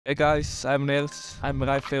Hey guys, I'm NertZ. I'm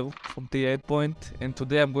Rifle from the endpoint, and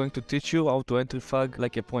today I'm going to teach you how to entry frag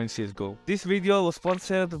like a pro in CSGO. This video was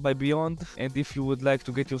sponsored by Beyond, and if you would like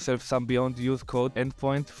to get yourself some Beyond, use code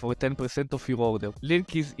endpoint for 10% of your order.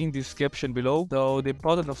 Link is in the description below. So the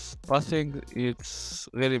importance of passing is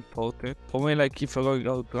really important. For me, like if you're going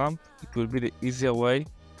out ramp, it will be the easier way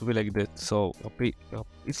to be like that. So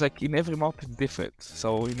it's like in every map it's different.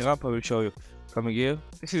 So in ramp I will show you. Coming here,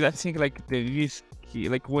 this is I think like the risky,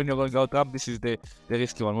 like when you're going out ramp, this is the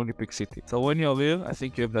risky one when you pick city. So when you're here, I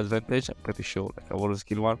think you have the advantage. I'm pretty sure, like I always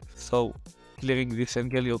kill one. So clearing this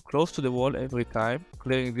angle, you're close to the wall every time.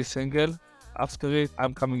 Clearing this angle. After it,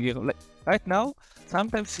 I'm coming here. Like right now,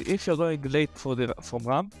 sometimes if you're going late from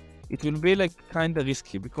ramp, it will be like kinda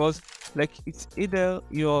risky because like it's either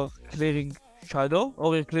you're clearing shadow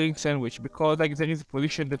or you're clearing sandwich, because like there is a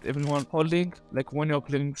position that everyone holding, like when you're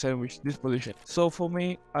clearing sandwich, this position. So for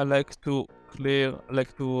me, I like to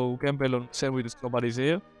gamble on sandwich if nobody's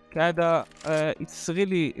here. Kinda it's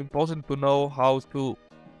really important to know how to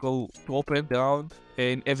go to open the round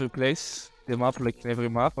in every place the map, like in every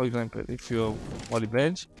map. For example, if you're on the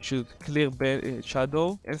bench, you should clear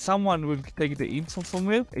shadow, and someone will take the info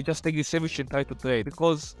from here and just take the sandwich and try to trade,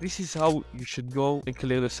 because this is how you should go and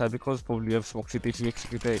clear the side, because probably you have smoke city if you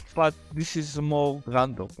execute A. But this is more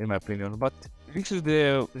random in my opinion. But this is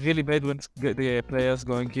the really bad when the players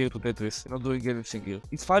going here to Tetris, not doing anything here.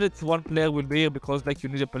 It's fine that one player will be here because like you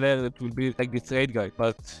need a player that will be like the trade guy,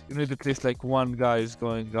 but you need at least like one guy is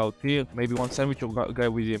going out here, maybe one sandwich or guy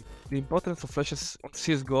with him. The importance of flashes on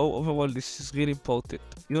CSGO, overall this is really important.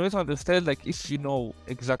 You need to understand, like if you know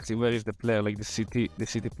exactly where is the player, like the city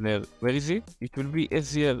player, where is he? It will be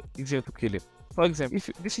easier to kill him. For example, if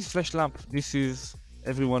this is flash lamp, this is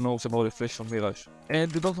everyone knows about the flash from Mirage,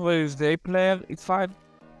 and you don't know where is the A player, it's fine,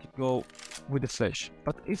 go with the flash.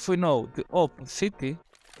 But if we know the open city,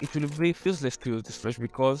 it will be useless to use this flash,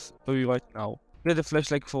 because right now you get the flash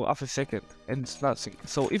like for half a second and it's nothing.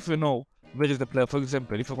 So if you know where is the player, for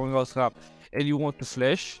example, if you're going out ramp and you want to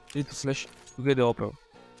flash, you need to flash to get the open.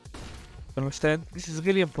 Understand? This is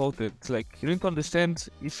really important. Like you need to understand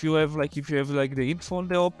if you have like the info on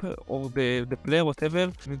the op or the player, whatever,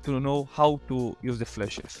 you need to know how to use the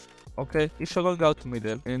flashes. Okay, if you're going out to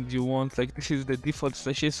middle and you want, like this is the default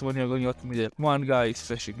flashes when you're going out to middle. One guy is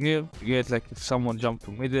flashing here, you get like if someone jumped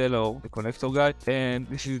to middle or the connector guy, and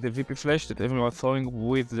this is the VP flash that everyone throwing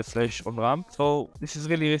with the flash on ramp. So this is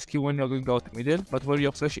really risky when you're going out to middle, but when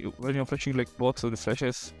you're flashing like both of the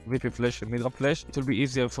flashes, VP flash and mid ramp flash, it will be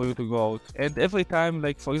easier for you to go out. And every time,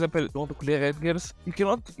 like for example, you want to clear angles, you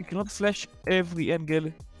cannot flash every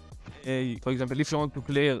angle. For example, if you want to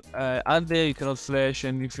clear under, you cannot flash,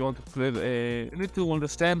 and if you want to clear, you need to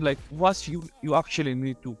understand like what you actually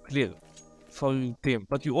need to clear for your team.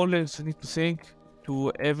 But you always need to think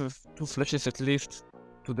to have 2 flashes at least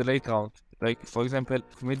to the late round. Like for example,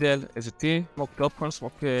 middle as a team, smoke top corner,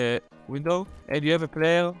 smoke window, and you have a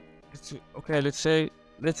player. Okay,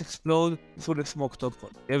 let's explode through the smoke top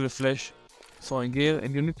corner. You have a flash throwing here,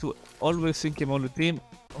 and you need to always think about the team.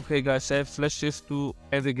 Okay guys, I have flashes to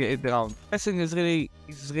end the round. I think is really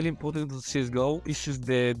important to CSGO. This is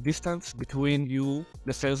the distance between you,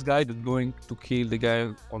 the first guy that's going to kill the guy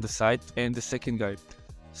on the side, and the second guy.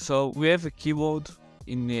 So we have a keyword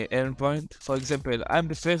in the endpoint. For example, I'm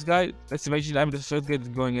the first guy. Let's imagine I'm the first guy that's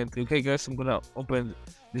going entry. Okay guys, I'm gonna open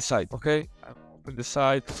the side. Okay, I open the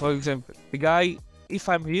side. For example, the guy, if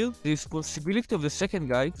I'm here, the responsibility of the second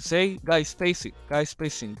guy to say, guys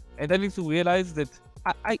spacing, and I need to realize that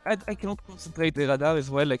I cannot concentrate the radar as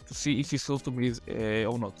well, like to see if he's close to me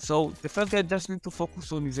or not. So the first guy just need to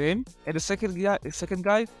focus on his aim, and the second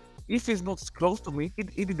guy, if he's not close to me,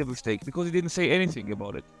 he did a mistake because he didn't say anything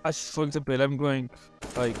about it. As for example, I'm going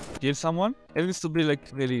like kill someone, it needs to be like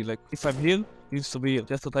really like if I'm here, it needs to be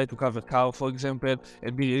just to try to cover car, for example,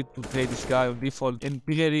 and be ready to trade this guy on default, and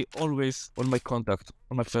be ready always on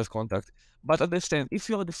my first contact. But understand, if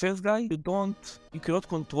you're the first guy, you cannot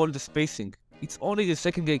control the spacing. It's only the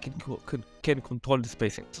second guy can control the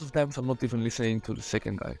spacing. Sometimes I'm not even listening to the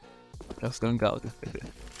second guy. Just going out.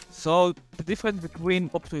 So the difference between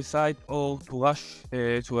pop to the side or to rush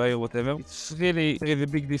to A or whatever, it's really a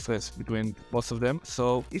big difference between both of them.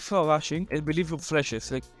 So if you're rushing, and believe your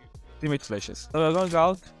flashes, like teammate flashes. So you're going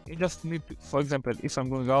out, you just need to, for example, if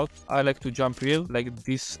I'm going out, I like to jump here like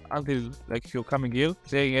this until like you're coming here,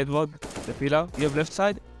 playing Edward, the pillar. You have left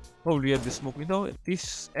side. Probably have the smoke window.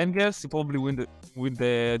 This angles, you probably win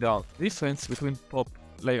the round. Difference between pop,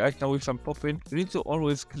 like right now if I'm popping, you need to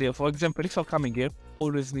always clear. For example, if you're coming here,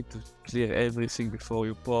 always need to clear everything before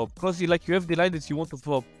you pop, because you have the line that you want to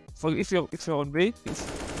pop. For if you're on B, it's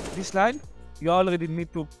this line, you already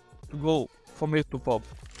need to go from here to pop.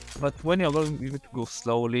 But when you're going, you need to go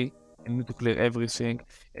slowly, and you need to clear everything,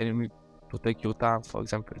 and you need to take your time. For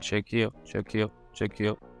example, check here, check here, check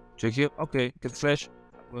here, check here. Okay, you can flash,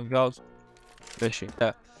 going out, flashing.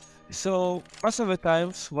 Yeah. So most of the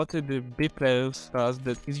times, what the B players does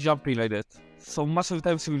that is jumping like that. So most of the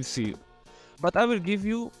times you will see. But I will give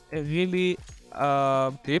you a really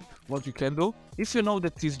tip what you can do. If you know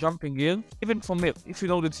that he's jumping here, even from here, if you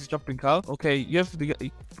know that he's jumping out, okay, you have the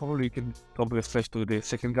guy, probably you can probably flash to the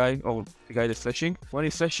second guy or the guy that's flashing. When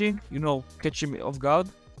he's flashing, you know, catch him off guard,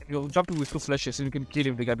 and you're jumping with 2 flashes and you can kill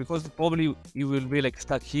him, the guy, because probably he will be like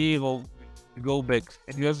stuck here or go back,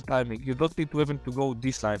 and you have the timing. You don't need to even to go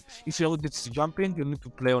this line. If you know that it's jumping, you need to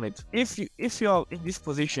play on it. If you are in this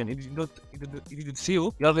position, it didn't see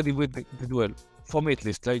you, you already win the duel. For me at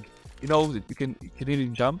least, like, you know that you can really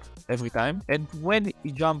jump every time, and when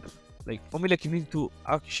you jump, like for me, like you need to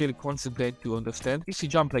actually concentrate to understand. If you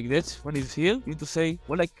jump like that, when he's here, you need to say,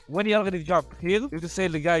 well, like when you already jump here, you need to say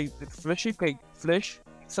the guy that's flashing, okay, flash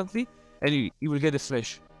instantly, and you will get a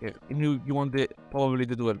flash. Yeah, and you want probably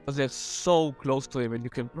the duel, because they're so close to him, and you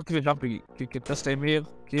can not even jumping. You can just aim here,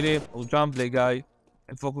 kill him, or jump the guy,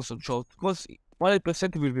 and focus on shot, because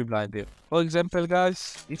 100% will be blind there. For example,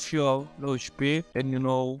 guys, if you are low HP and you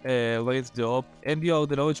know where is the op, and you are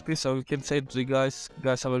the low HP, so you can say to the guys,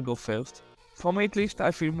 I will go first. For me at least, I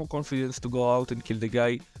feel more confidence to go out and kill the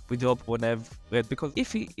guy with the op when I've red, because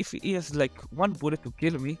if he has like 1 bullet to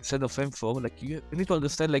kill me instead of M4, like you need to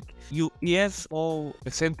understand, like he has more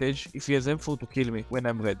percentage if he has M4 to kill me when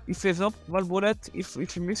I'm red. If he has op 1 bullet,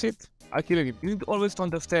 if you miss it, I kill him. You need always to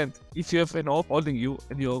understand, if you have an op holding you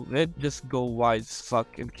and you're red, just go wide as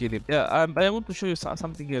fuck and kill him. Yeah, but I want to show you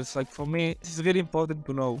something else. Like for me, this is really important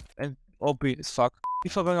to know, and OP as fuck.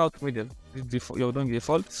 If you're going out middle, you're doing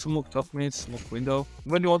default, smoke top mid, smoke window.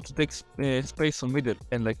 When you want to take space on middle,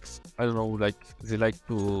 and like, I don't know, like they like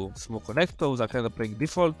to smoke connectors, I kind of playing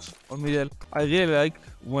default on middle. I really like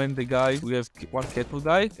when the guy, we have 1 kettle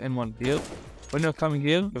guy and 1 here. When you're coming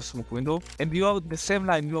here, you have smoke window, and you are the same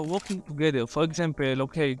line, you are working together. For example,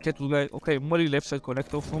 okay, kettle guy, okay, molly left side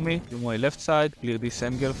connector for me, you molly left side, clear this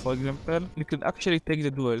angle, for example. You can actually take the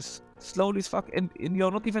duels slowly as fuck, and you're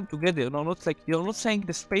not even together. No, not like, you're not saying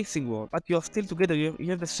the spacing word, but you're still together. You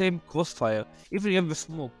have the same crossfire. Even you have the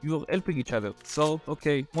smoke, you're helping each other. So,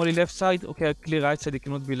 okay, molly left side, okay, clear right side, it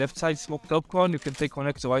cannot be left side, smoke top con, you can take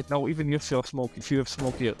connector right now, even if you're smoke, if you have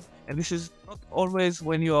smoke here. And this is not always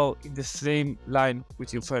when you are in the same line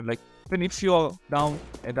with your friend, like even if you are down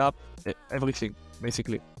and up, everything,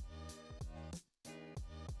 basically.